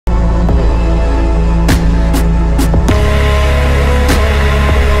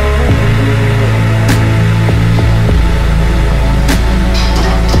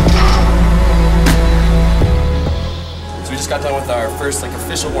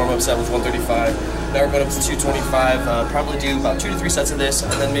warm-up set with 135. Now we're going up to 225. Probably do about 2 to 3 sets of this,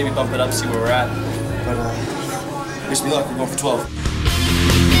 and then maybe bump it up, see where we're at. But wish me luck. We're going for 12.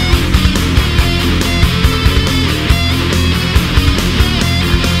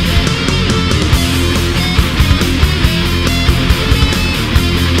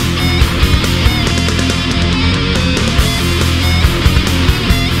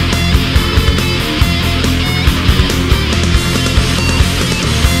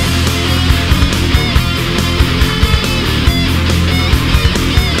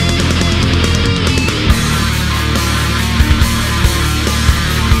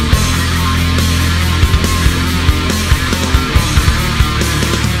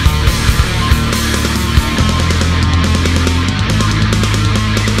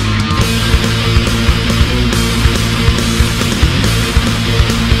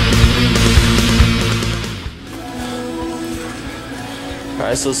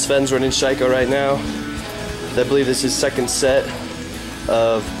 Alright, so Sven's running Shaiko right now. I believe this is second set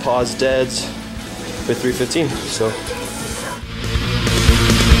of pause deads with 315. So.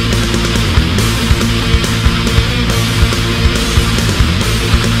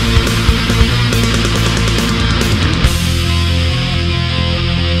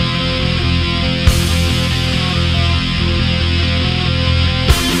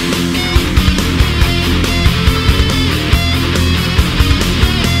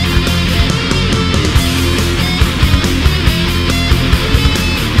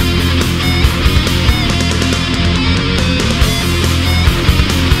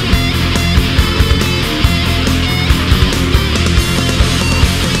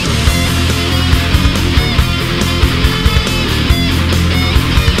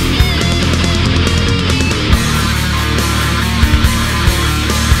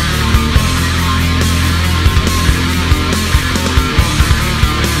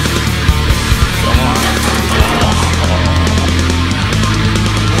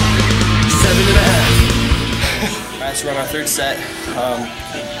 So we're on our third set,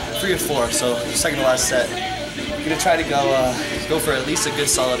 3 of 4, so second to last set. We're gonna try to go for at least a good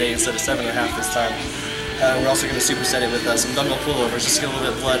solid 8 instead of 7.5 this time. We're also gonna superset it with some dumbbell pullovers, just get a little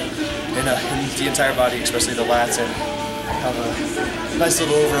bit of blood in the entire body, especially the lats, and have a nice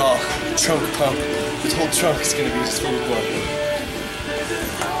little overall trunk pump. The whole trunk is gonna be just full of blood.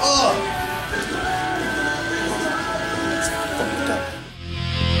 Oh!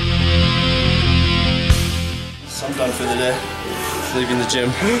 I'm done for the day. Leaving the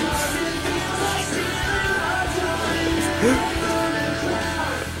gym.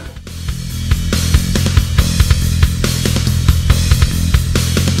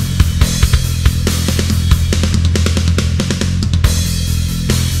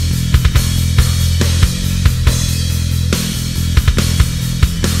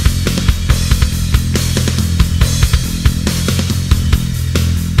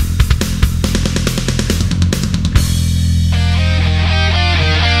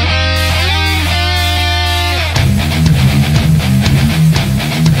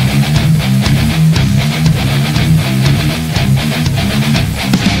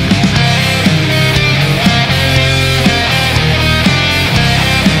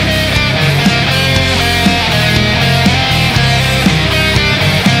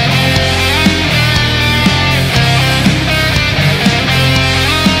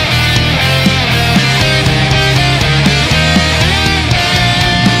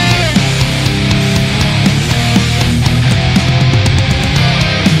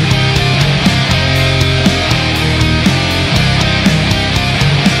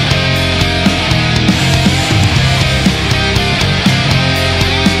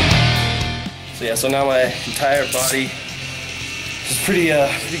 So now my entire body is pretty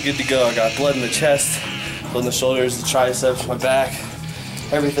good to go. I got blood in the chest, blood in the shoulders, the triceps, my back,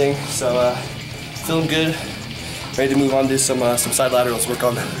 everything. So feeling good. Ready to move on to some side laterals. Work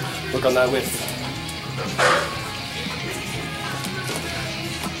on that width.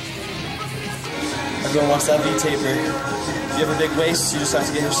 Everyone wants that V-taper. If you have a big waist, you just have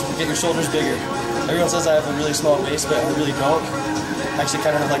to get your shoulders bigger. Everyone says I have a really small waist, but I really don't. I actually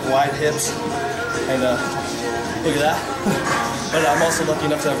kind of have like wide hips. And look at that. But I'm also lucky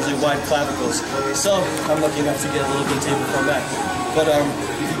enough to have really wide clavicles. So I'm lucky enough to get a little bit of taper from that. But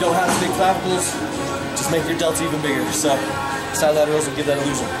if you don't have big clavicles, just make your delts even bigger. So side laterals will give that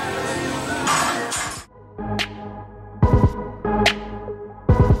illusion.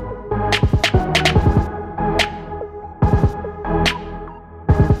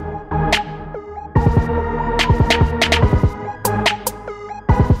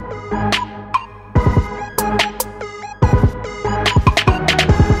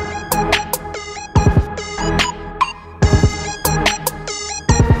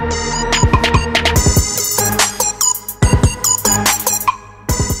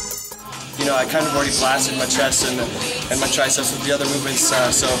 really blasted my chest and my triceps with the other movements,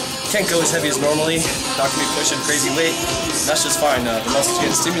 so can't go as heavy as normally. Not gonna be pushing crazy weight. That's just fine. The muscles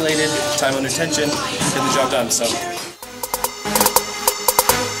getting stimulated, time under tension, getting the job done. So.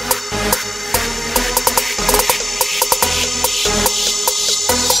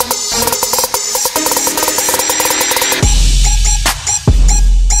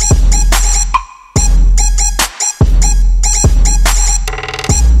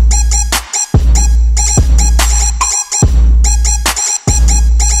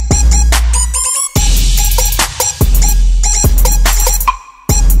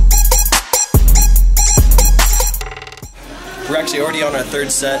 We're actually already on our third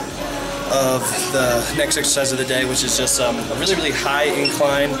set of the next exercise of the day, which is just a really, really high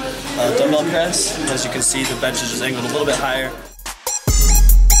incline dumbbell press. As you can see, the bench is just angled a little bit higher.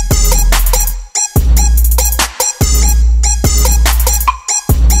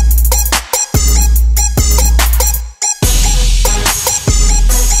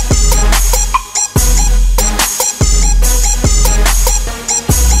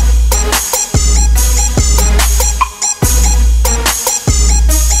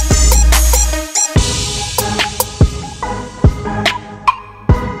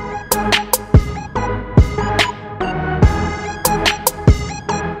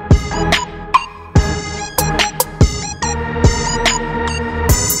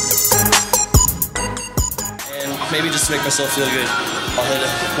 Maybe just to make myself feel good, I'll hit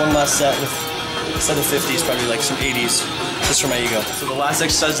one last set with, instead of 50s, probably like some 80s, just for my ego. So the last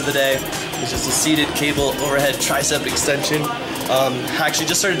exercise of the day is just a seated cable overhead tricep extension. I actually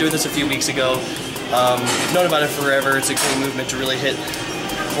just started doing this a few weeks ago. Known about it forever. It's a great movement to really hit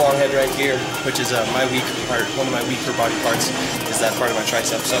the long head right here, which is my weak part. One of my weaker body parts is that part of my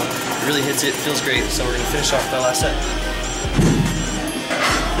tricep. So it really hits it, feels great. So we're gonna finish off that last set.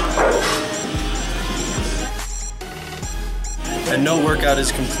 And no workout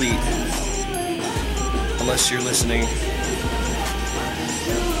is complete unless you're listening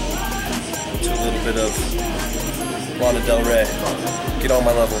to a little bit of Lana Del Rey. Get on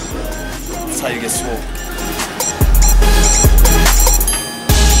my level. That's how you get swole.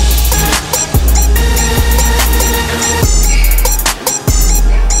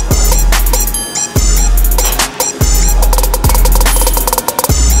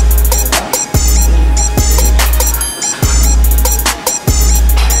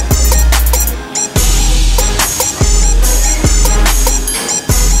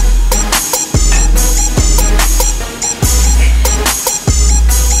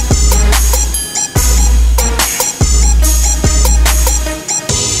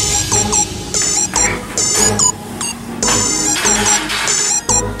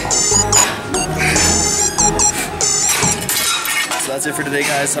 That's it for today,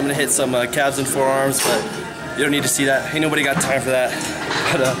 guys. I'm gonna hit some calves and forearms, but you don't need to see that. Ain't nobody got time for that.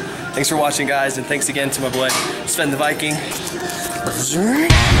 But thanks for watching, guys, and thanks again to my boy Sven the Viking.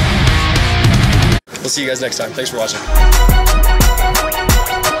 We'll see you guys next time. Thanks for watching.